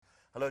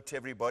Hello to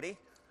everybody,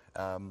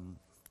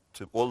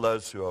 to all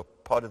those who are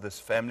part of this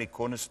family,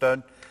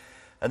 Cornerstone,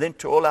 and then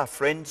to all our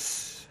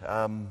friends,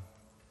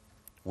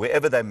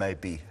 wherever they may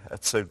be.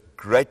 It's a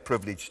great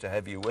privilege to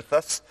have you with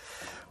us.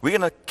 We're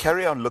going to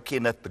carry on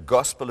looking at the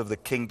gospel of the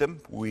kingdom.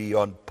 We're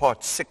on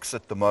part 6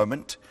 at the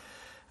moment.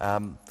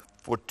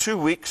 For 2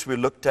 weeks we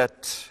looked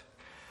at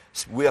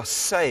we are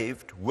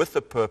saved with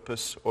a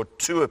purpose or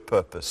to a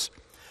purpose.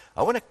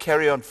 I want to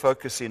carry on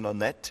focusing on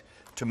that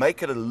to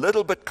make it a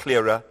little bit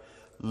clearer,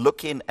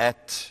 looking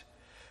at,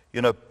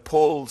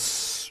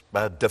 Paul's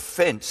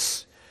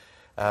defense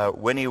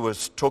when he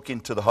was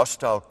talking to the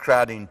hostile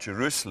crowd in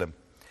Jerusalem.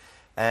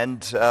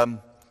 And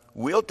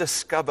we'll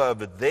discover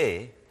over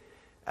there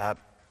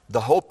the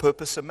whole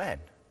purpose of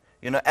man.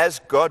 As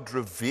God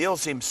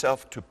reveals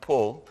himself to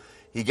Paul,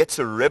 he gets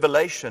a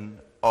revelation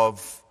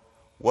of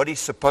what he's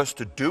supposed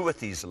to do with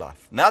his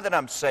life. Now that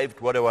I'm saved,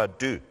 what do I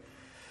do?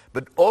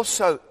 But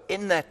also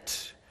in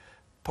that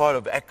part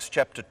of Acts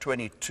chapter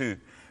 22,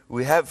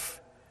 we have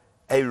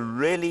a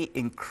really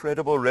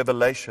incredible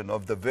revelation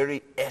of the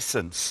very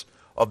essence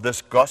of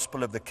this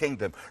gospel of the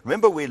kingdom.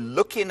 Remember, we're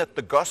looking at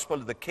the gospel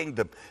of the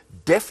kingdom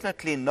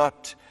definitely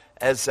not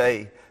as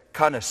a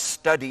kind of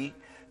study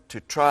to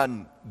try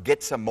and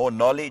get some more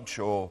knowledge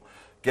or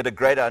get a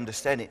greater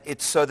understanding.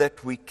 It's so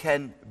that we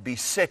can be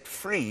set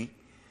free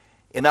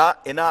in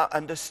our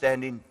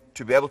understanding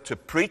to be able to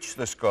preach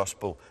this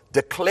gospel,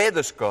 declare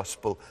this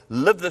gospel,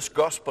 live this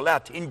gospel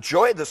out,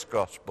 enjoy this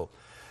gospel.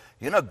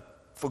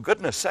 For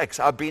goodness sakes,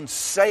 I've been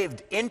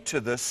saved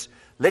into this.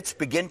 Let's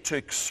begin to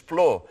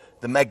explore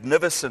the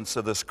magnificence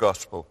of this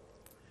gospel.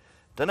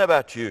 Don't know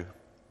about you.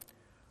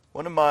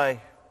 One of my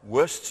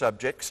worst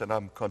subjects, and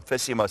I'm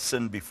confessing my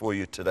sin before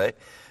you today,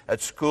 at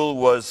school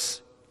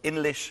was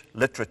English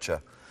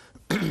literature.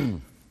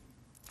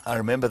 I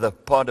remember the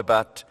part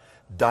about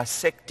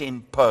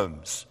dissecting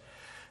poems.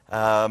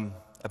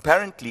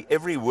 Apparently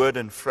every word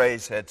and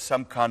phrase had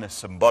some kind of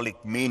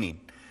symbolic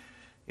meaning.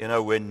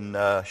 When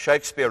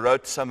Shakespeare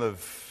wrote some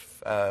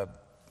of,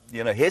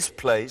 his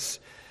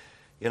plays,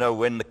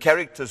 when the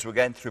characters were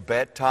going through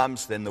bad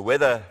times, then the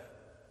weather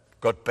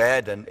got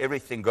bad and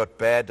everything got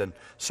bad and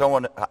so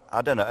on.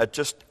 I don't know, it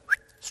just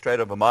straight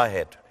over my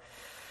head.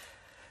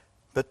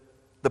 But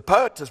the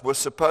poet was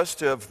supposed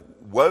to have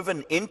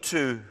woven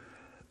into,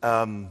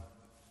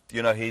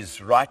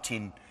 his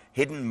writing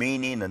hidden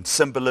meaning and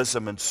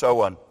symbolism and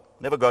so on.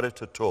 Never got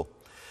it at all.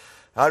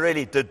 I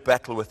really did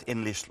battle with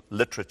English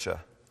literature.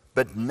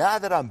 But now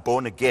that I'm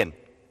born again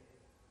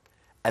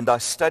and I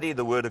study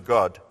the Word of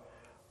God,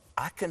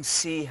 I can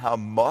see how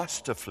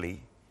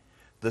masterfully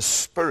the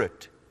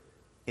Spirit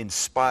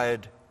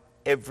inspired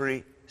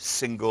every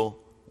single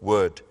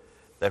word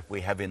that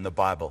we have in the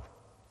Bible.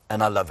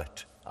 And I love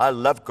it. I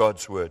love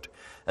God's Word.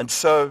 And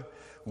so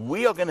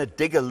we are going to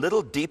dig a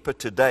little deeper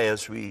today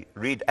as we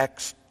read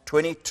Acts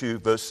 22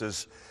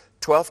 verses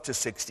 12 to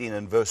 16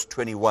 and verse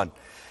 21.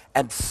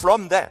 And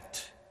from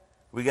that,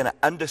 we're going to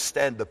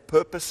understand the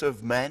purpose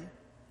of man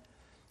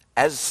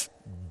as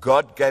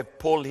God gave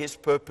Paul his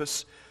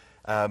purpose.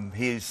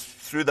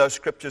 Through those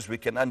scriptures we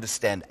can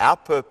understand our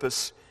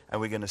purpose,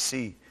 and we're going to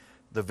see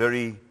the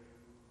very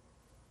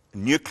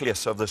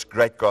nucleus of this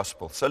great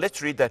gospel. So let's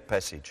read that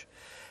passage.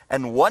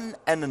 And one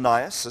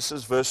Ananias, this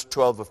is verse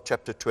 12 of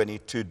chapter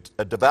 22,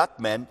 a devout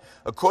man,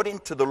 according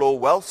to the law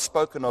well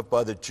spoken of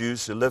by the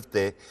Jews who lived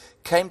there,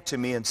 came to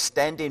me, and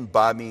standing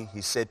by me, he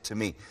said to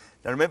me.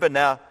 Now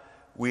remember,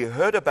 we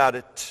heard about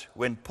it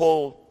when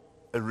Paul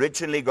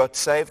originally got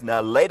saved.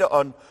 Now later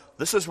on,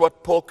 this is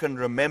what Paul can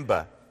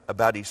remember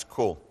about his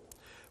call.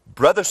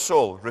 Brother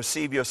Saul,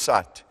 receive your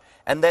sight.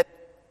 And that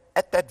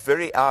at that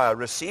very hour I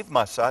received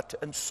my sight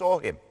and saw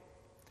him.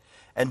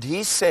 And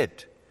he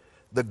said,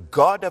 the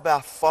God of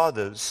our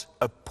fathers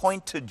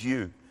appointed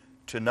you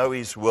to know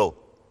his will,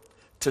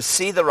 to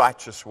see the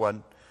righteous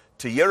one,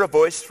 to hear a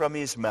voice from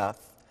his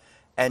mouth,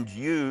 and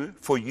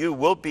for you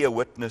will be a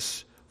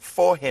witness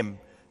for him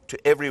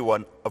to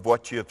everyone of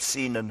what you have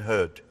seen and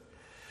heard.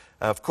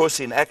 Of course,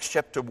 in Acts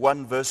chapter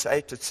 1, verse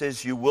 8, it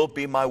says, you will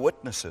be my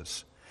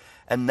witnesses.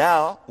 And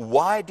now,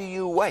 why do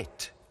you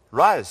wait?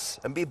 Rise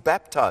and be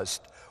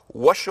baptized.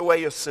 Wash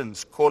away your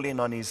sins, calling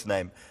on his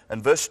name.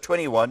 And verse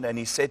 21, and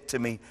he said to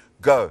me,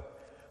 go,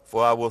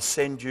 for I will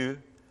send you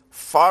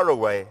far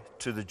away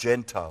to the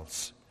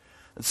Gentiles.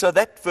 And so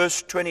that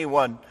verse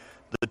 21,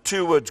 the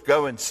two words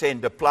go and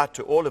send apply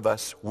to all of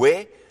us.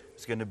 Where?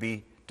 It's going to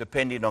be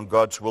depending on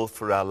God's will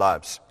for our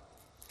lives.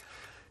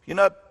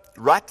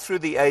 Right through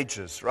the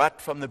ages,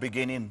 right from the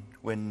beginning,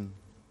 when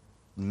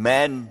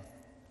man,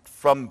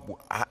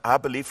 I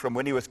believe from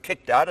when he was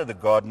kicked out of the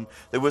garden,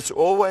 there was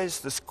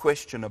always this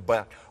question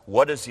about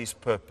what is his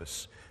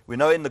purpose. We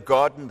know in the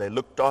garden they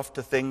looked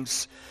after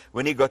things.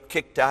 When he got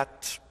kicked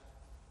out,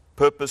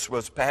 purpose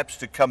was perhaps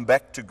to come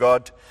back to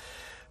God.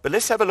 But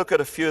let's have a look at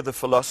a few of the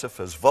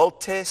philosophers.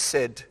 Voltaire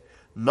said,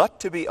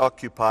 not to be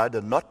occupied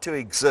and not to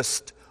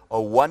exist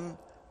are one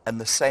and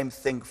the same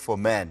thing for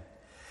man.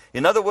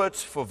 In other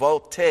words, for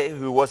Voltaire,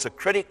 who was a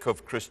critic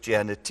of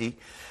Christianity,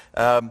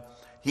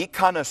 he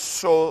kind of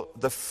saw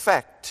the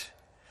fact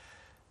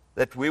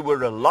that we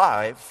were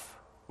alive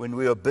when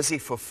we were busy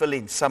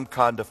fulfilling some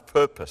kind of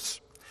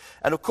purpose.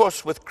 And of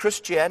course, with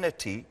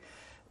Christianity,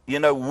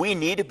 we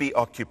need to be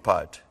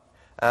occupied.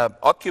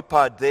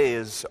 Occupied there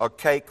is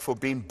archaic for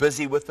being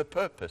busy with a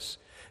purpose.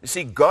 You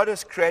see, God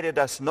has created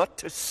us not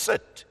to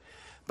sit,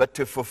 but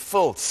to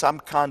fulfill some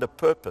kind of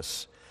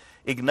purpose.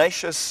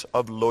 Ignatius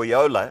of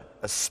Loyola,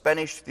 a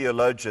Spanish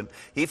theologian,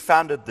 he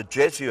founded the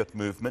Jesuit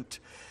movement.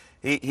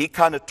 He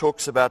kind of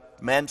talks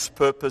about man's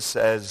purpose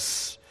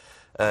as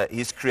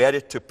he's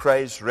created to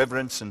praise,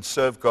 reverence, and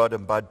serve God,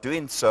 and by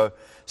doing so,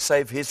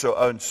 save his or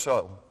own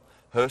soul,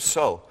 her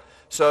soul.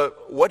 So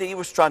what he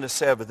was trying to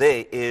say over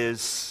there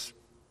is,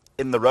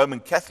 in the Roman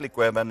Catholic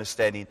way of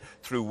understanding,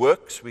 through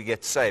works we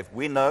get saved.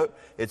 We know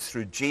it's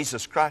through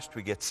Jesus Christ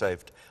we get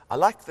saved. I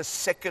like the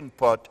second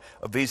part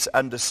of his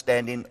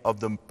understanding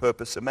of the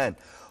purpose of man.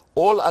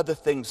 All other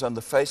things on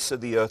the face of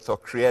the earth are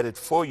created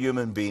for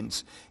human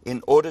beings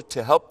in order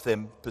to help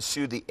them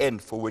pursue the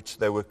end for which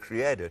they were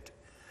created.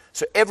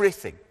 So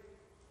everything,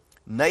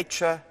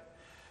 nature,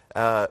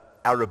 our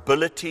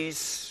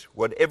abilities,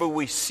 whatever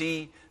we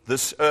see,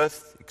 this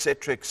earth,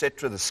 etc.,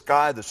 the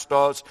sky, the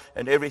stars,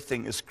 and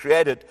everything is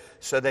created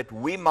so that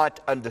we might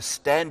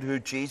understand who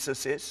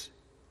Jesus is,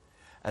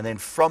 and then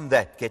from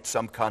that get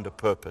some kind of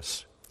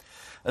purpose.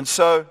 And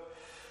so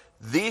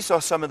these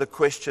are some of the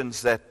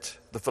questions that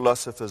the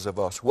philosophers have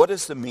asked. What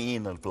is the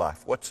meaning of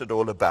life? What's it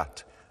all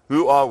about?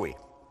 Who are we?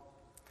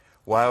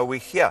 Why are we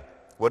here?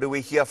 What are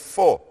we here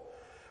for?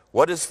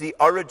 What is the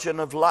origin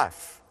of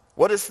life?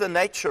 What is the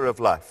nature of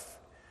life?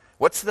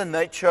 What's the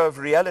nature of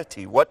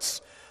reality?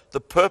 What's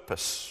the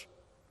purpose?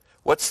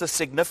 What's the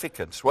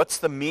significance? What's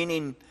the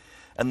meaning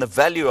and the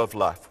value of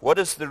life? What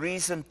is the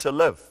reason to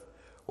live?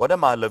 What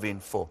am I living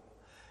for?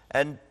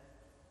 And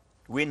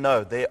we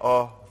know there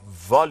are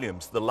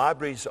volumes. The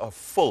libraries are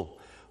full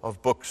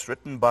of books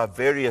written by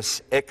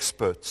various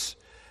experts,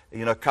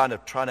 kind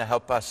of trying to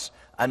help us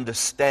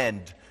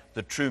understand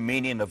the true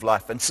meaning of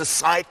life. And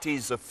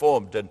societies are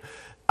formed, and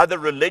other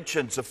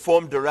religions are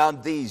formed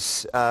around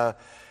these.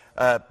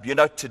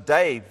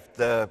 Today,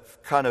 the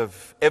kind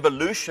of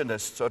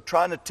evolutionists are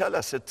trying to tell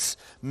us it's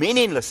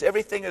meaningless.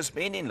 Everything is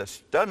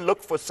meaningless. Don't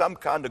look for some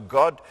kind of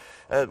God.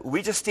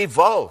 We just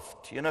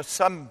evolved.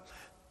 Some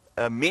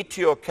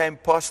meteor came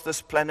past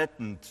this planet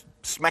and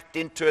smacked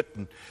into it,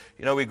 and,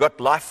 we got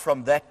life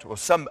from that, or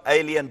some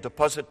alien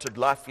deposited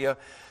life here.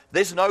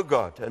 There's no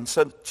God. And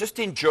so just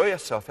enjoy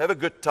yourself. Have a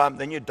good time.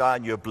 Then you die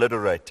and you're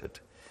obliterated.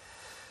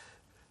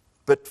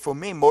 But for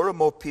me, more and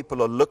more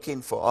people are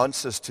looking for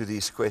answers to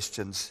these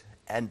questions.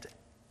 And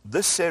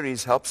this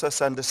series helps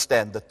us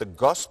understand that the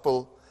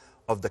gospel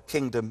of the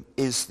kingdom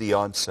is the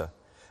answer.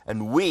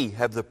 And we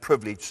have the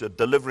privilege of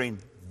delivering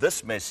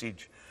this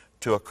message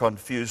to a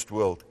confused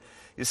world.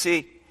 You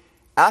see,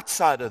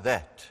 outside of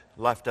that,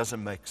 life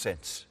doesn't make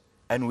sense.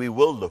 And we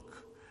will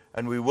look,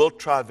 and we will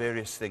try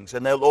various things,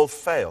 and they'll all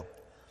fail.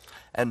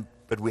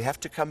 But we have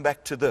to come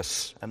back to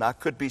this. And I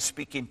could be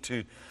speaking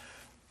to,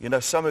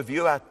 some of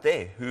you out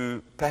there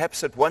who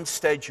perhaps at one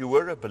stage you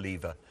were a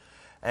believer.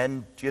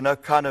 And,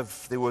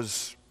 there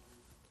was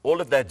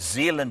all of that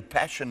zeal and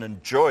passion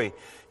and joy.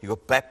 You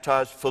got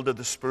baptized, filled with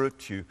the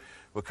Spirit. You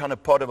were kind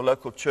of part of a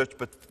local church.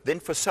 But then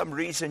for some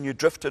reason you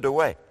drifted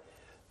away.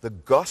 The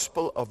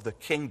gospel of the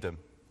kingdom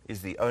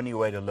is the only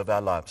way to live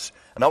our lives.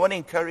 And I want to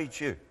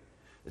encourage you.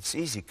 It's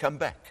easy. Come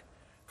back.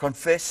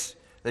 Confess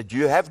that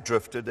you have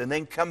drifted and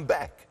then come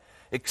back.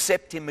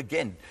 Accept him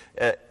again.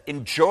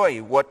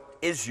 Enjoy what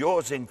is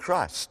yours in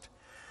Christ.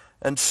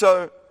 And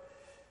so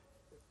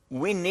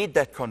we need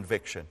that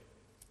conviction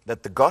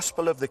that the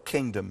gospel of the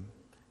kingdom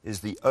is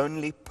the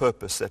only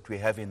purpose that we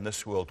have in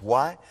this world.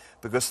 Why?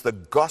 Because the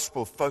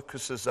gospel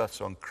focuses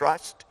us on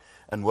Christ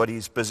and what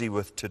he's busy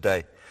with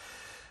today.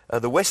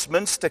 The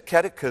Westminster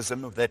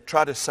Catechism, that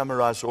try to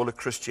summarize all of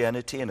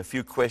Christianity in a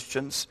few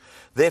questions,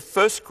 their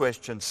first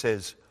question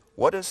says,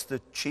 what is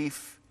the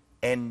chief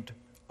end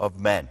of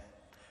man?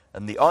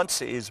 And the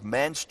answer is,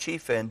 man's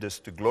chief end is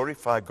to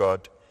glorify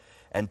God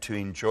and to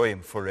enjoy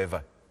him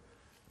forever.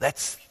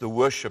 That's the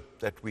worship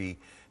that we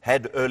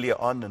had earlier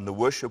on, and the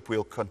worship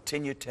we'll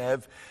continue to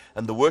have,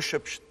 and the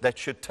worship that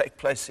should take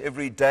place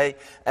every day.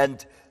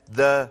 And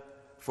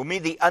for me,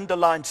 the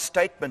underlying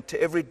statement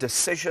to every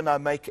decision I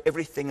make,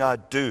 everything I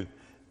do,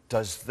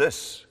 does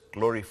this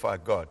glorify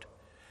God?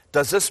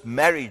 Does this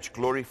marriage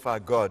glorify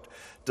God?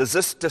 Does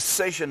this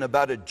decision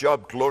about a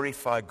job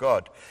glorify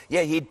God?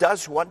 Yeah, he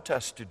does want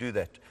us to do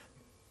that.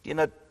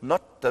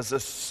 Not does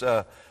this,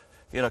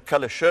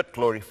 color shirt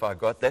glorify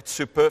God. That's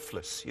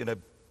superfluous.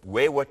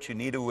 Wear what you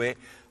need to wear.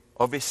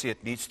 Obviously,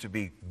 it needs to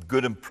be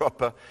good and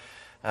proper,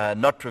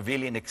 not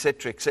revealing,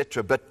 etc.,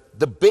 etc. But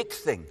the big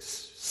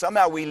things,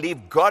 somehow we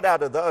leave God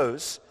out of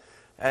those,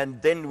 and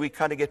then we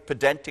kind of get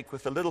pedantic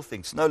with the little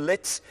things. No,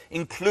 let's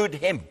include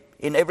him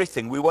in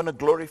everything. We want to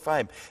glorify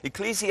him.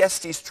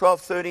 Ecclesiastes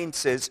 12:13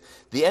 says,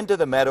 the end of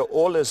the matter,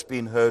 all has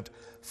been heard.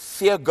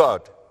 Fear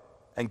God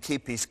and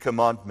keep his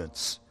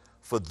commandments,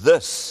 for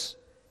this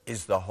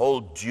is the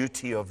whole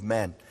duty of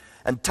man.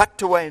 And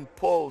tucked away in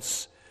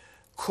Paul's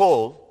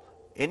call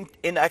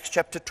in Acts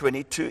chapter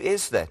 22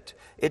 is that.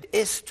 It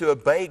is to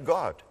obey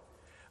God.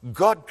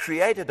 God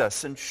created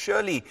us, and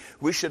surely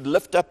we should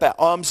lift up our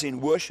arms in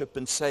worship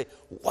and say,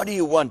 what do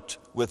you want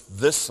with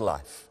this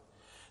life?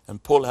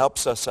 And Paul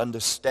helps us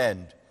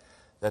understand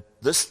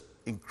that this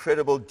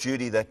incredible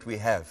duty that we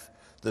have,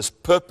 this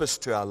purpose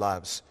to our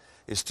lives,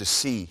 is to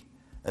see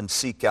and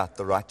seek out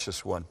the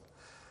righteous one.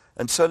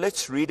 And so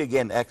let's read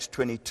again Acts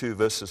 22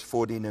 verses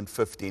 14 and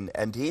 15.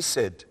 And he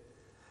said,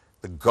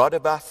 the God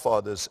of our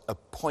fathers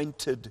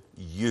appointed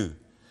you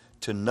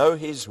to know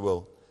his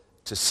will,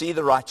 to see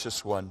the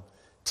righteous one,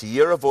 to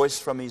hear a voice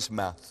from his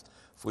mouth,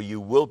 for you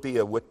will be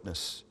a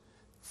witness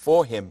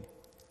for him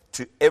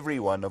to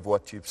everyone of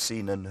what you've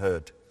seen and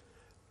heard.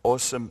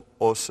 Awesome,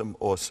 awesome,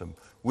 awesome.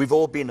 We've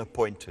all been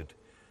appointed,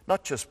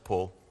 not just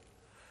Paul.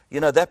 You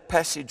know, that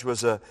passage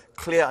was a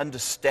clear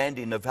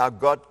understanding of how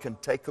God can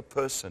take a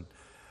person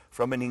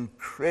from an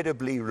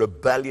incredibly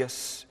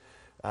rebellious,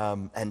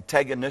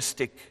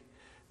 antagonistic,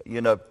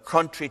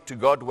 contrary to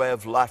God way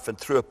of life, and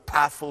through a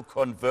powerful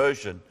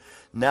conversion,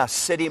 now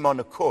set him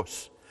on a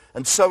course.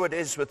 And so it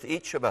is with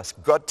each of us.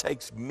 God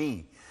takes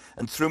me,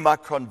 and through my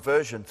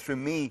conversion, through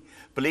me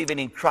believing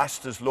in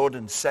Christ as Lord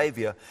and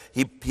Savior,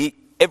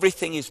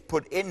 everything He's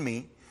put in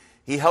me,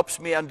 He helps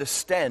me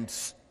understand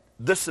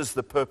this is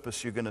the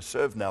purpose you're going to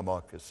serve now,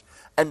 Marcus.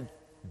 And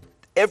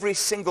every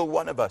single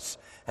one of us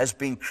has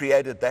been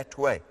created that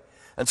way.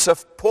 And so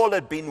Paul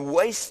had been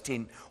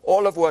wasting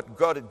all of what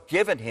God had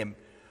given him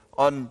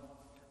on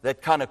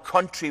that kind of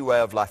contrary way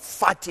of life,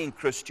 fighting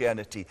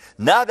Christianity.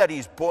 Now that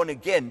he's born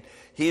again,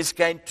 he is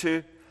going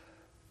to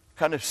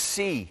kind of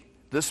see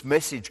this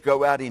message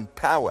go out in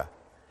power.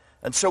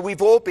 And so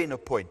we've all been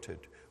appointed.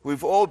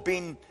 We've all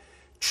been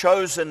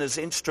chosen as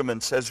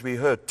instruments, as we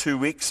heard 2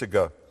 weeks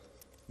ago.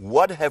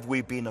 What have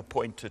we been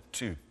appointed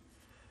to?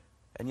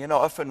 And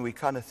often we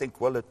kind of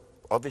think, well,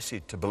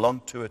 obviously to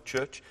belong to a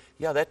church,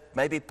 yeah, that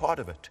may be part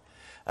of it.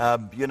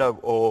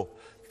 Or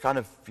kind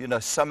of,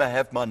 some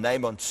have my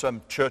name on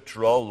some church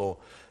roll, or,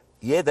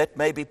 yeah, that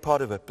may be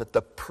part of it. But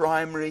the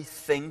primary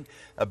thing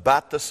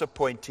about this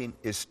appointing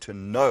is to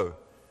know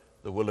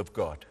the will of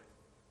God.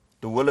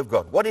 The will of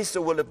God. What is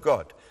the will of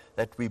God?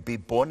 That we be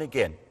born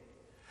again.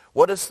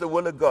 What is the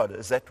will of God?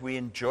 Is that we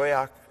enjoy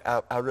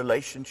our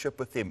relationship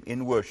with Him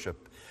in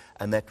worship,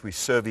 and that we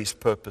serve His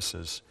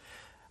purposes.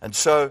 And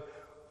so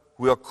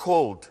we are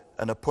called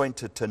and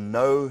appointed to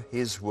know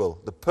His will.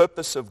 The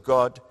purpose of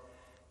God,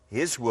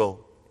 His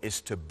will, is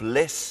to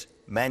bless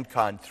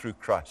mankind through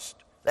Christ.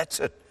 That's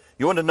it.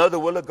 You want to know the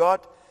will of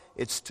God?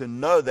 It's to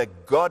know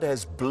that God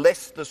has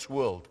blessed this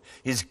world.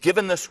 He's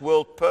given this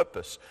world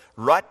purpose.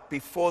 Right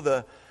before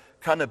the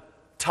kind of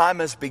time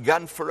has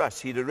begun for us,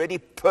 He'd already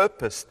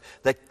purposed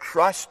that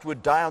Christ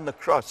would die on the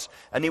cross,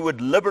 and He would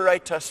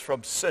liberate us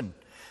from sin,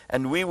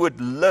 and we would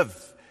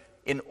live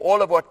in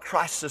all of what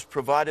Christ has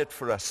provided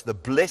for us, the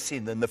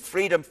blessing and the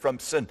freedom from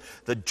sin,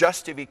 the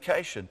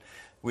justification.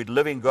 We'd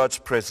live in God's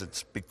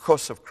presence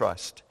because of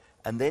Christ.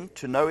 And then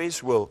to know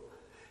His will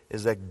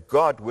is that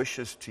God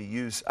wishes to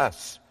use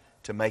us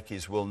to make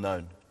His will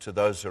known to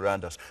those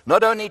around us.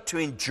 Not only to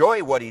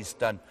enjoy what He's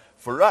done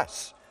for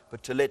us,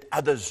 but to let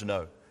others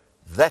know.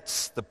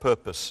 That's the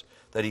purpose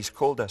that He's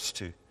called us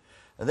to.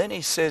 And then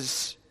He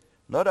says,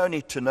 not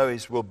only to know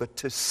His will, but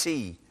to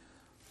see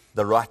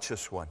the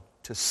righteous one.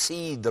 To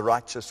see the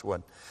righteous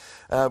one.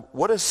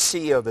 What does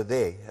see over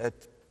there?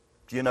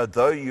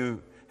 Though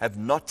you have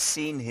not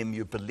seen Him,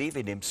 you believe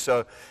in Him.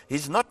 So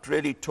He's not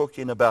really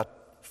talking about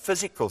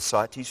physical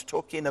sight. He's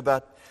talking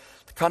about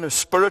the kind of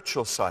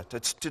spiritual sight.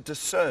 It's to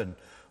discern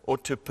or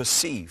to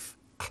perceive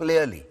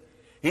clearly.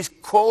 He's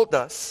called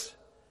us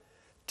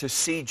to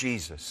see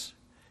Jesus.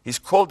 He's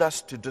called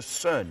us to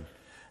discern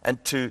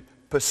and to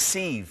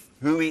perceive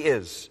who He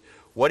is,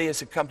 what He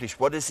has accomplished,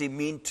 what does He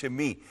mean to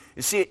me.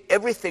 You see,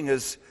 everything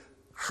is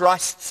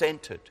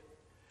Christ-centered.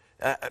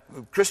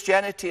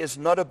 Christianity is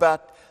not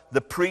about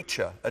the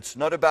preacher. It's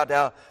not about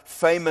how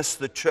famous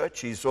the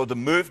church is or the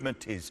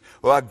movement is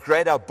or how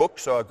great our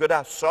books are, how good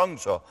our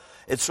songs are.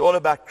 It's all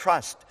about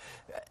Christ.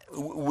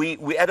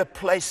 We're at a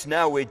place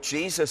now where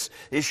Jesus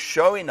is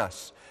showing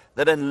us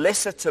that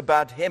unless it's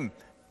about Him,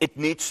 it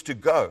needs to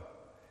go.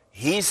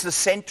 He's the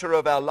center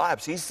of our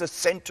lives. He's the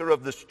center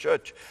of this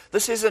church.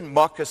 This isn't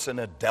Marcus and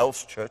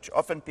Adele's church.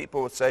 Often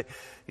people will say,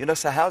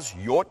 so how's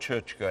your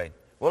church going?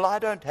 Well, I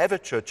don't have a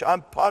church.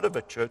 I'm part of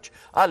a church.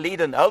 I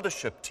lead an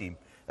eldership team.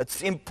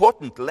 It's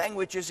important.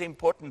 Language is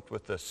important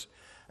with this.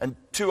 And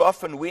too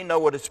often we know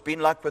what it's been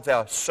like with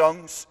our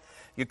songs.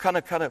 You kind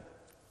of got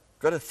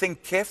to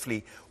think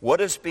carefully. What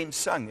has been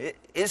sung?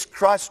 Is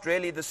Christ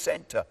really the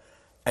center?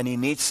 And He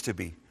needs to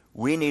be.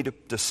 We need to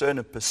discern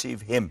and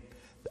perceive Him.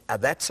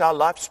 That's our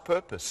life's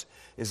purpose,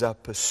 is our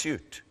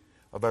pursuit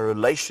of a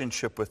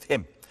relationship with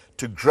Him,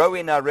 to grow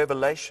in our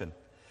revelation.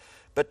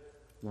 But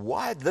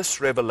why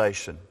this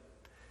revelation?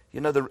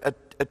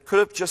 It could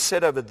have just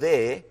said over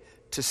there,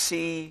 to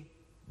see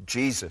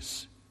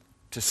Jesus.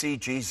 To see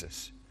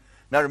Jesus.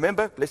 Now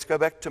remember, let's go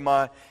back to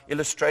my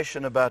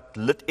illustration about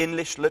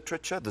English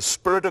literature. The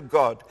Spirit of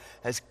God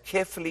has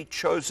carefully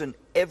chosen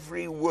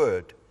every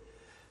word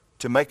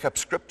to make up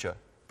Scripture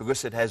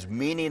because it has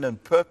meaning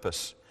and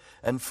purpose.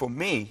 And for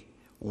me,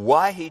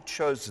 why he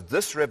chose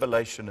this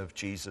revelation of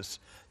Jesus,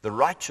 the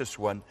righteous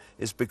one,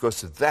 is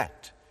because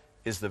that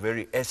is the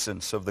very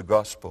essence of the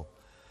gospel.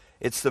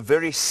 It's the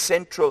very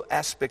central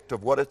aspect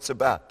of what it's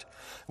about.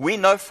 We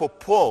know for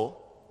Paul,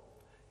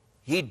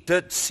 he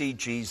did see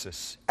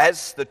Jesus.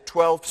 As the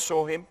 12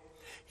 saw him,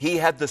 he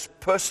had this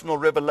personal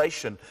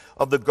revelation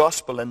of the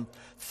gospel. And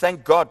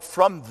thank God,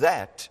 from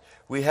that,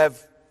 we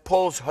have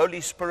Paul's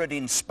Holy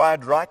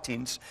Spirit-inspired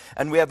writings,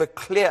 and we have a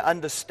clear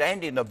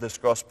understanding of this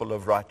gospel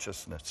of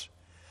righteousness.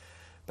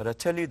 But I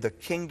tell you, the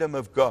kingdom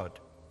of God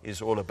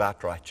is all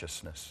about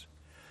righteousness.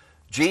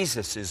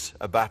 Jesus is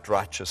about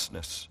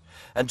righteousness.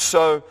 And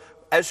so,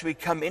 as we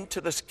come into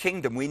this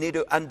kingdom, we need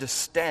to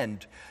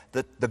understand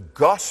that the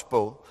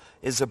gospel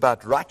is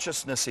about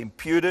righteousness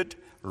imputed,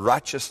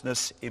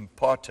 righteousness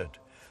imparted.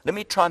 Let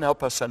me try and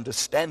help us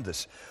understand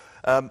this.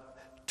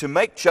 To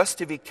make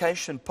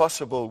justification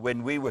possible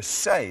when we were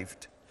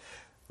saved,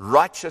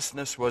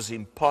 righteousness was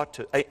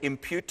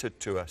imputed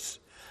to us.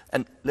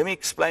 And let me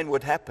explain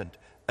what happened.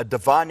 A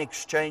divine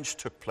exchange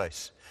took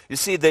place. You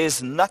see,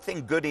 there's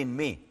nothing good in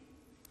me.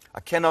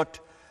 I cannot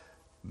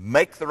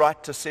make the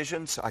right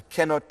decisions. I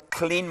cannot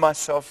clean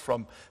myself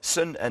from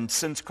sin and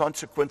sin's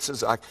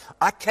consequences.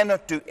 I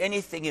cannot do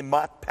anything in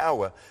my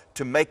power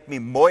to make me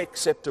more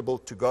acceptable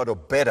to God or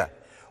better,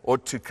 or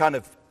to kind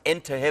of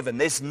enter heaven.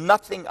 There's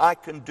nothing I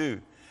can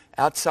do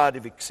outside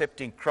of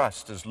accepting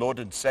Christ as Lord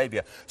and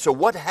Savior. So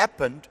what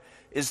happened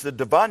is the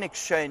divine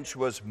exchange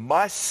was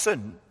my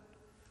sin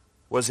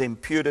was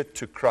imputed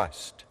to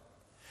Christ,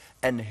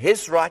 and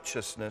his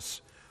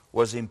righteousness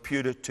was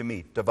imputed to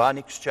me. Divine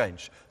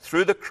exchange.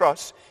 Through the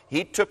cross,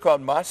 he took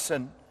on my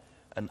sin,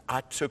 and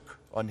I took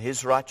on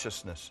his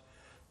righteousness.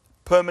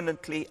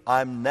 Permanently,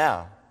 I'm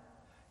now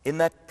in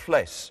that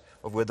place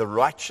of where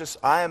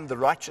I am the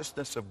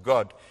righteousness of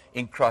God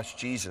in Christ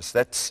Jesus.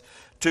 That's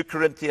 2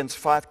 Corinthians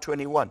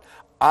 5:21.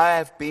 I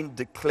have been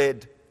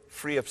declared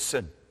free of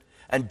sin.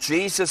 And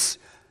Jesus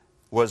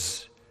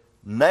was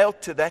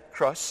nailed to that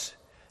cross,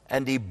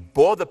 and he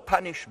bore the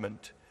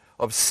punishment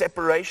of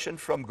separation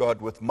from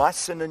God with my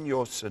sin and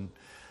your sin.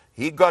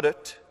 He got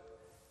it,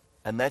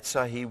 and that's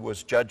how he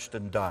was judged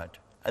and died.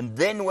 And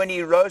then when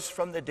he rose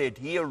from the dead,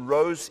 he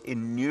arose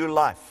in new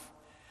life.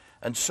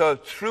 And so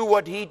through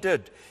what he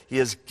did, he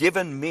has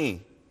given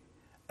me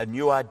a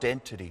new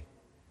identity,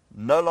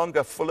 no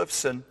longer full of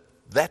sin.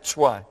 That's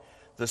why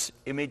this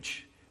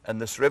image and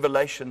this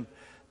revelation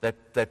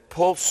that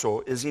Paul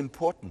saw is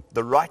important.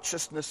 The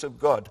righteousness of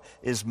God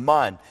is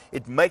mine.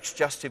 It makes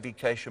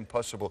justification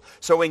possible.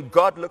 So when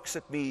God looks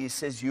at me, he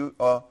says, you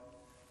are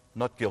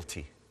not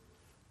guilty.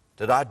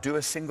 Did I do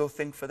a single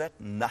thing for that?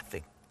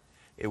 Nothing.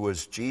 It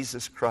was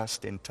Jesus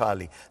Christ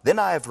entirely. Then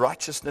I have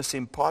righteousness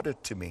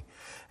imparted to me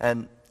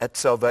and at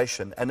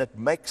salvation, and it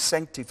makes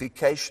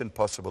sanctification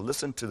possible.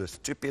 Listen to this,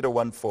 2 Peter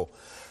 1:4.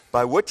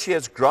 By which he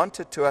has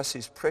granted to us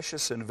his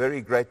precious and very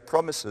great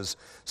promises,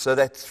 so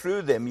that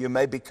through them you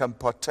may become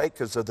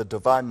partakers of the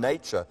divine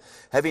nature,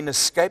 having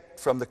escaped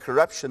from the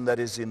corruption that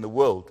is in the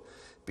world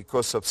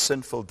because of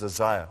sinful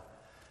desire.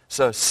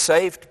 So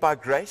saved by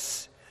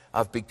grace,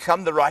 I've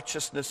become the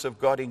righteousness of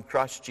God in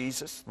Christ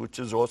Jesus, which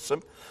is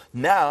awesome.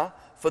 Now,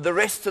 for the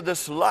rest of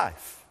this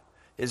life,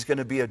 is going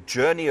to be a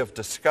journey of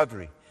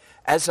discovery.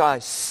 As I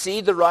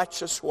see the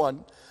righteous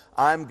one,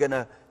 I'm going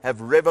to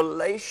have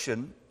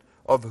revelation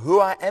of who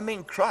I am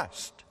in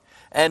Christ.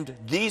 And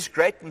these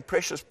great and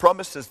precious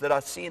promises that I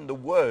see in the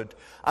Word,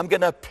 I'm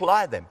going to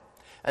apply them.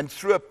 And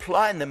through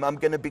applying them, I'm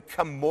going to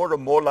become more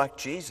and more like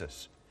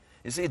Jesus.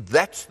 You see,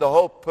 that's the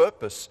whole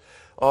purpose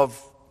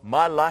of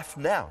my life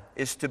now,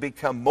 is to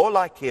become more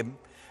like him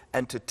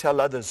and to tell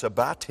others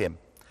about him.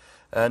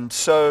 And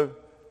so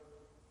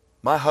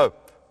my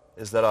hope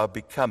is that I'll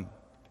come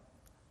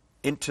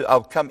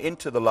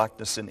into the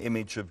likeness and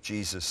image of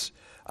Jesus.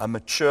 I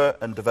mature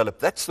and develop.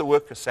 That's the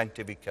work of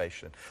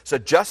sanctification. So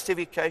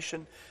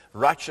justification,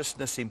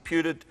 righteousness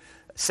imputed,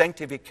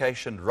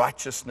 sanctification,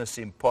 righteousness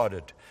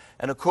imparted.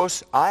 And of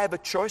course, I have a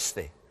choice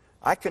there.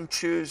 I can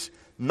choose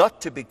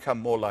not to become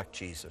more like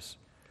Jesus.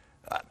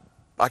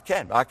 I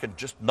can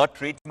just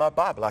not read my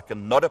Bible. I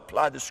can not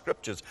apply the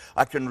scriptures.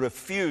 I can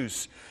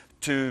refuse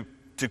to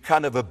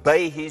kind of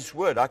obey his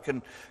word. I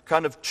can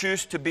kind of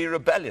choose to be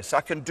rebellious.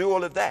 I can do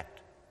all of that.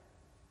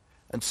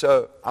 And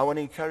so I want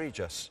to encourage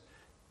us.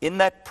 In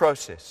that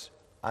process,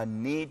 I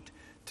need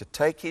to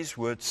take his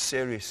word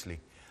seriously.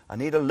 I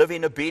need to live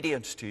in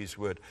obedience to his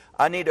word.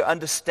 I need to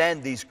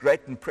understand these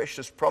great and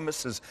precious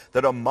promises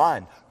that are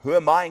mine. Who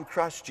am I in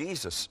Christ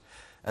Jesus?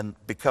 And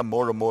become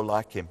more and more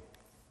like him.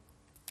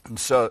 And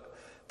so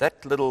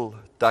that little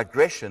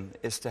digression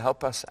is to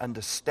help us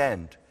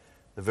understand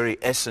the very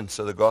essence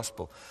of the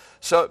gospel.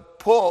 So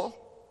Paul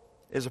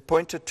is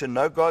appointed to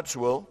know God's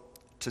will,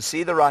 to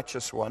see the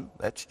righteous one,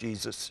 that's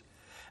Jesus,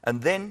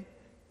 and then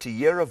to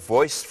hear a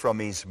voice from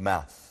his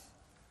mouth.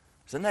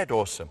 Isn't that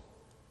awesome?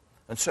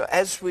 And so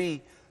as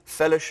we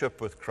fellowship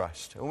with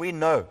Christ, and we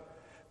know,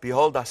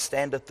 behold, I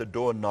stand at the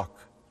door and knock,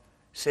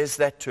 says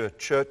that to a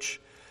church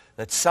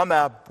that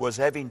somehow was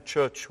having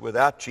church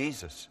without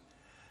Jesus.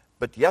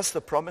 But here's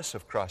the promise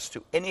of Christ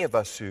to any of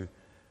us who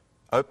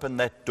open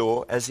that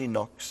door as he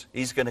knocks.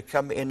 He's going to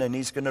come in and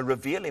he's going to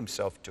reveal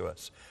himself to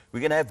us.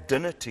 We're going to have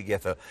dinner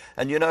together.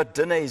 And at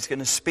dinner he's going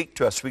to speak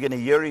to us. We're going to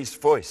hear his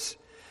voice.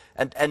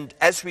 And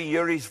as we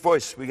hear his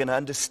voice, we're going to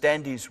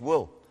understand his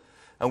will.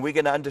 And we're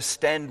going to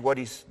understand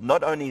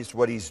not only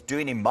what he's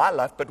doing in my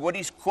life, but what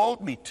he's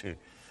called me to.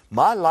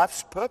 My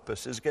life's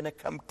purpose is going to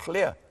come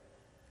clear.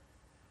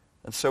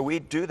 And so we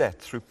do that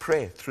through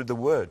prayer, through the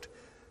word,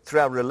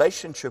 through our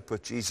relationship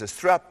with Jesus,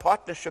 through our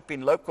partnership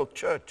in local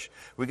church.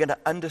 We're going to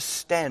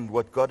understand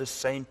what God is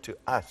saying to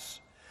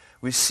us.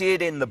 We see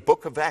it in the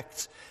book of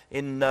Acts.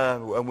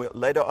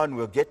 Later on,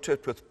 we'll get to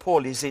it with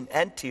Paul. He's in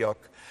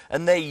Antioch,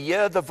 and they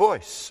hear the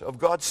voice of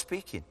God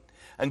speaking.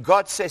 And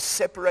God says,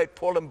 separate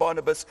Paul and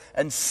Barnabas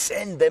and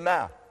send them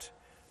out.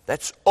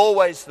 That's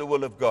always the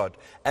will of God.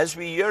 As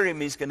we hear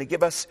him, he's going to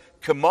give us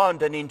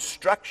command and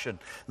instruction.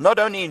 Not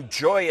only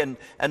enjoy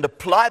and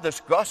apply this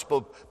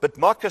gospel, but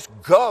Marcus,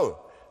 go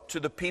to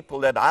the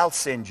people that I'll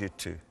send you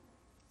to.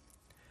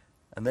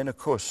 And then, of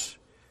course,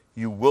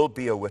 you will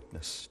be a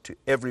witness to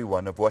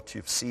everyone of what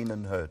you've seen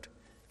and heard.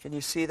 Can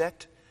you see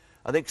that?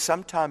 I think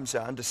sometimes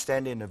our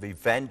understanding of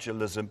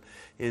evangelism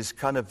is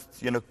kind of,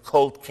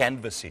 cold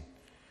canvassing.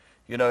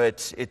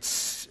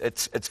 It's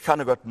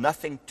kind of got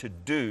nothing to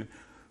do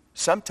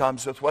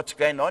sometimes with what's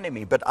going on in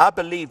me. But I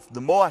believe the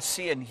more I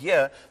see and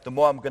hear, the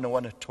more I'm going to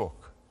want to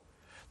talk.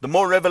 The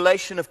more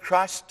revelation of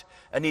Christ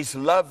and his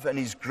love and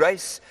his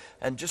grace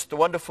and just the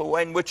wonderful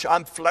way in which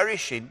I'm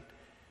flourishing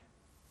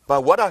by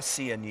what I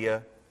see and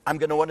hear, I'm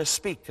going to want to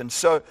speak. And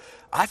so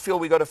I feel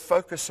we've got to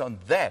focus on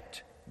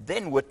that.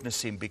 Then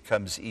witnessing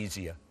becomes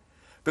easier.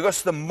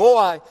 Because the more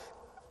I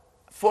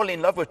fall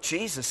in love with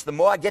Jesus, the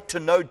more I get to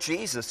know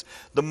Jesus,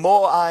 the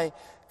more I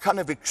kind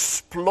of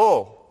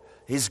explore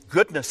his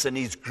goodness and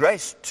his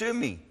grace to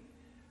me.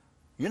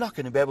 You're not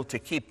going to be able to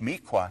keep me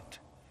quiet.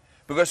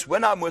 Because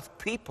when I'm with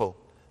people,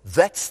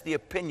 that's the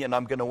opinion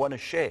I'm going to want to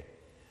share.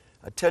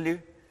 I tell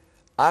you,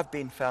 I've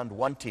been found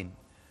wanting,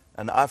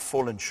 and I've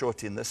fallen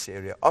short in this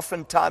area.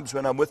 Oftentimes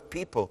when I'm with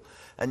people,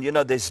 and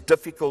there's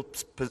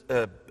difficult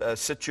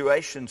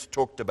situations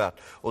talked about,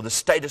 or the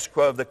status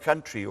quo of the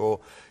country, or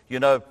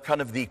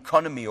kind of the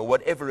economy, or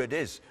whatever it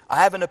is,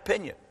 I have an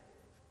opinion.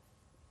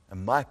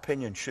 And my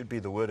opinion should be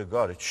the Word of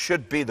God. It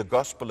should be the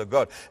gospel of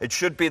God. It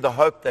should be the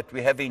hope that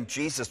we have in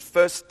Jesus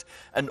first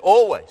and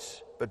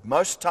always. But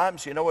most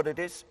times, you know what it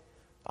is?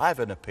 I have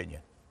an opinion.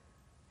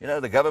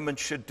 The government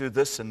should do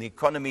this, and the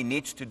economy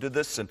needs to do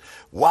this, and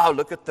wow,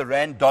 look at the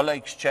rand-dollar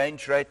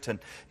exchange rate, and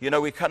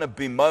we kind of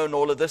bemoan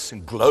all of this,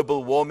 and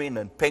global warming,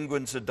 and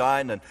penguins are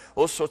dying, and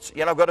all sorts.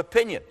 I've got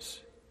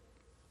opinions.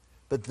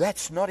 But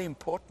that's not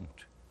important.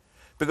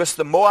 Because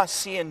the more I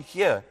see and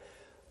hear,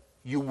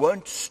 you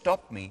won't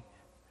stop me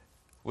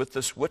with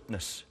this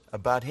witness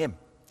about him.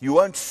 You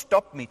won't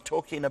stop me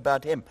talking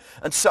about him.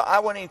 And so I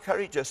want to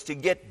encourage us to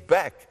get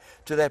back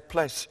to that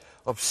place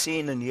of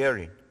seeing and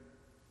hearing.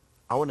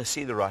 I want to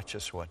see the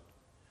righteous one,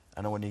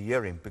 and I want to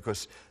hear him,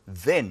 because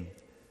then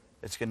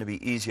it's going to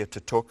be easier to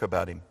talk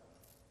about him.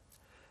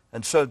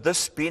 And so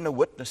this being a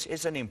witness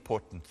is an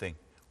important thing.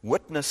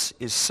 Witness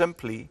is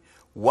simply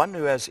one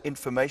who has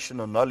information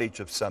or knowledge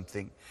of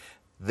something,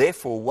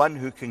 therefore one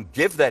who can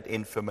give that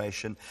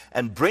information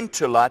and bring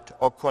to light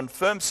or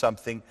confirm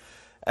something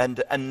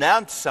and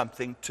announce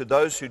something to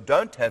those who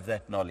don't have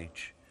that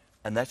knowledge.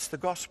 And that's the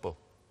gospel.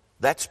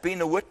 That's being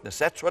a witness.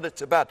 That's what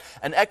it's about.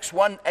 And Acts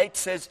 1:8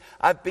 says,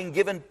 I've been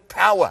given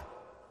power.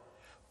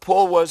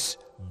 Paul was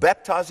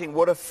baptizing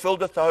water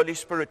filled with the Holy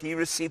Spirit. He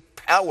received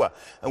power.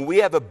 And we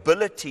have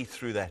ability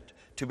through that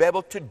to be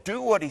able to do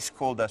what he's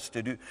called us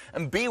to do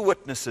and be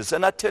witnesses.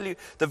 And I tell you,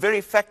 the very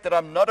fact that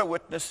I'm not a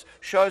witness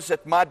shows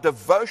that my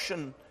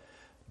devotional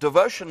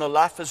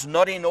life is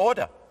not in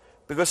order,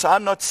 because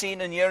I'm not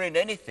seeing and hearing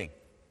anything.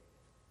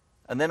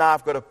 And then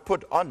I've got to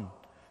put on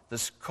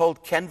this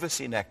cold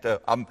canvassing act.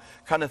 I'm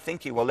kind of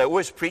thinking, well, they're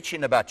always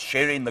preaching about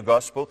sharing the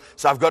gospel,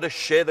 so I've got to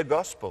share the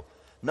gospel.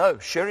 No,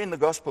 sharing the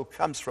gospel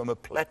comes from a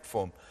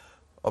platform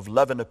of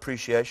love and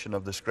appreciation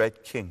of this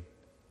great King.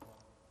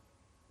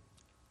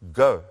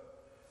 Go,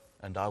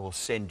 and I will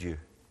send you.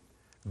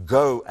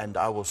 Go, and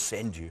I will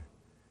send you.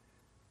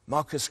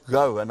 Marcus,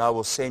 go, and I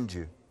will send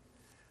you.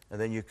 And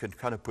then you can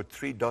kind of put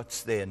 3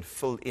 dots there and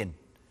fill in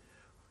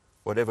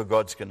whatever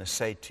God's going to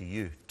say to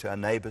you, to our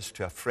neighbors,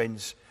 to our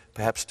friends,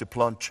 perhaps to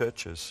plant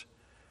churches.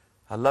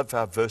 I love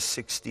how verse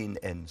 16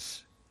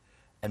 ends.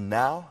 And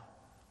now,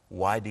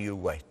 why do you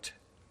wait?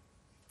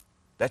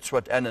 That's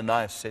what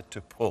Ananias said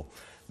to Paul.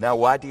 Now,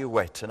 why do you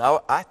wait? And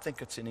I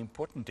think it's an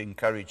important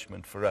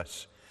encouragement for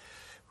us.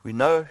 We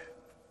know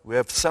we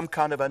have some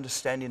kind of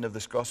understanding of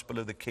this gospel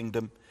of the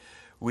kingdom.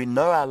 We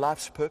know our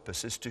life's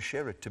purpose is to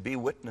share it, to be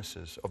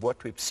witnesses of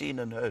what we've seen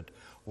and heard.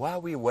 Why are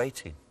we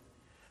waiting?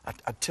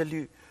 I tell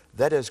you,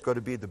 that has got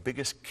to be the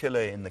biggest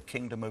killer in the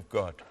kingdom of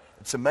God.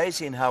 It's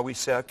amazing how we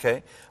say,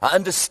 okay, I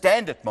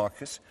understand it,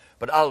 Marcus,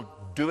 but I'll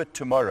do it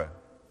tomorrow.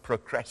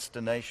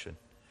 Procrastination.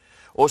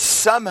 Or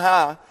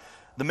somehow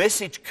The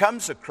message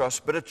comes across,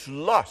 but it's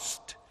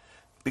lost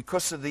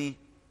because of the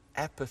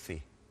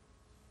apathy.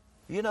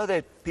 You know, there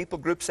are people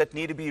groups that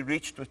need to be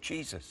reached with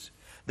Jesus.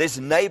 There's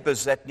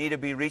neighbors that need to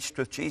be reached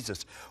with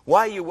Jesus.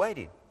 Why are you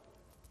waiting?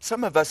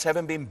 Some of us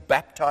haven't been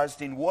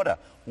baptized in water.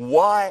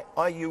 Why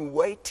are you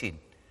waiting?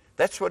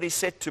 That's what he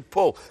said to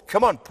Paul.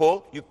 Come on,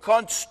 Paul, you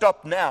can't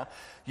stop now.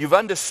 You've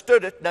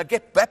understood it. Now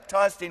get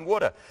baptized in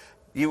water.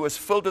 He was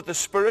filled with the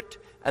Spirit,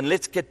 and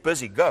let's get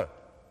busy. Go.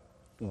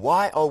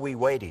 Why are we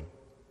waiting?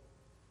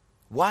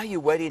 Why are you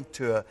waiting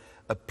to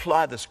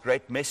apply this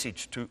great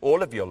message to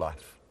all of your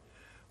life?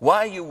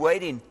 Why are you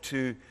waiting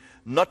to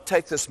not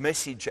take this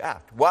message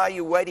out? Why are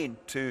you waiting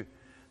to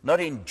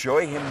not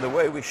enjoy him the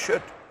way we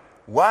should?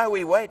 Why are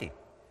we waiting?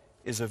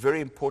 Is a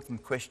very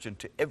important question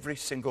to every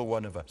single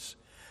one of us.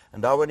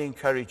 And I want to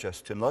encourage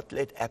us to not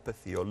let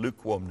apathy or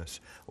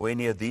lukewarmness or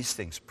any of these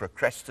things,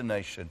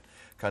 procrastination,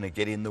 kind of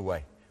get in the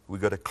way.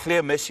 We've got a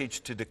clear message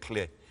to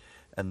declare.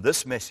 And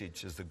this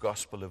message is the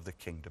gospel of the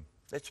kingdom.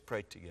 Let's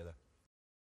pray together.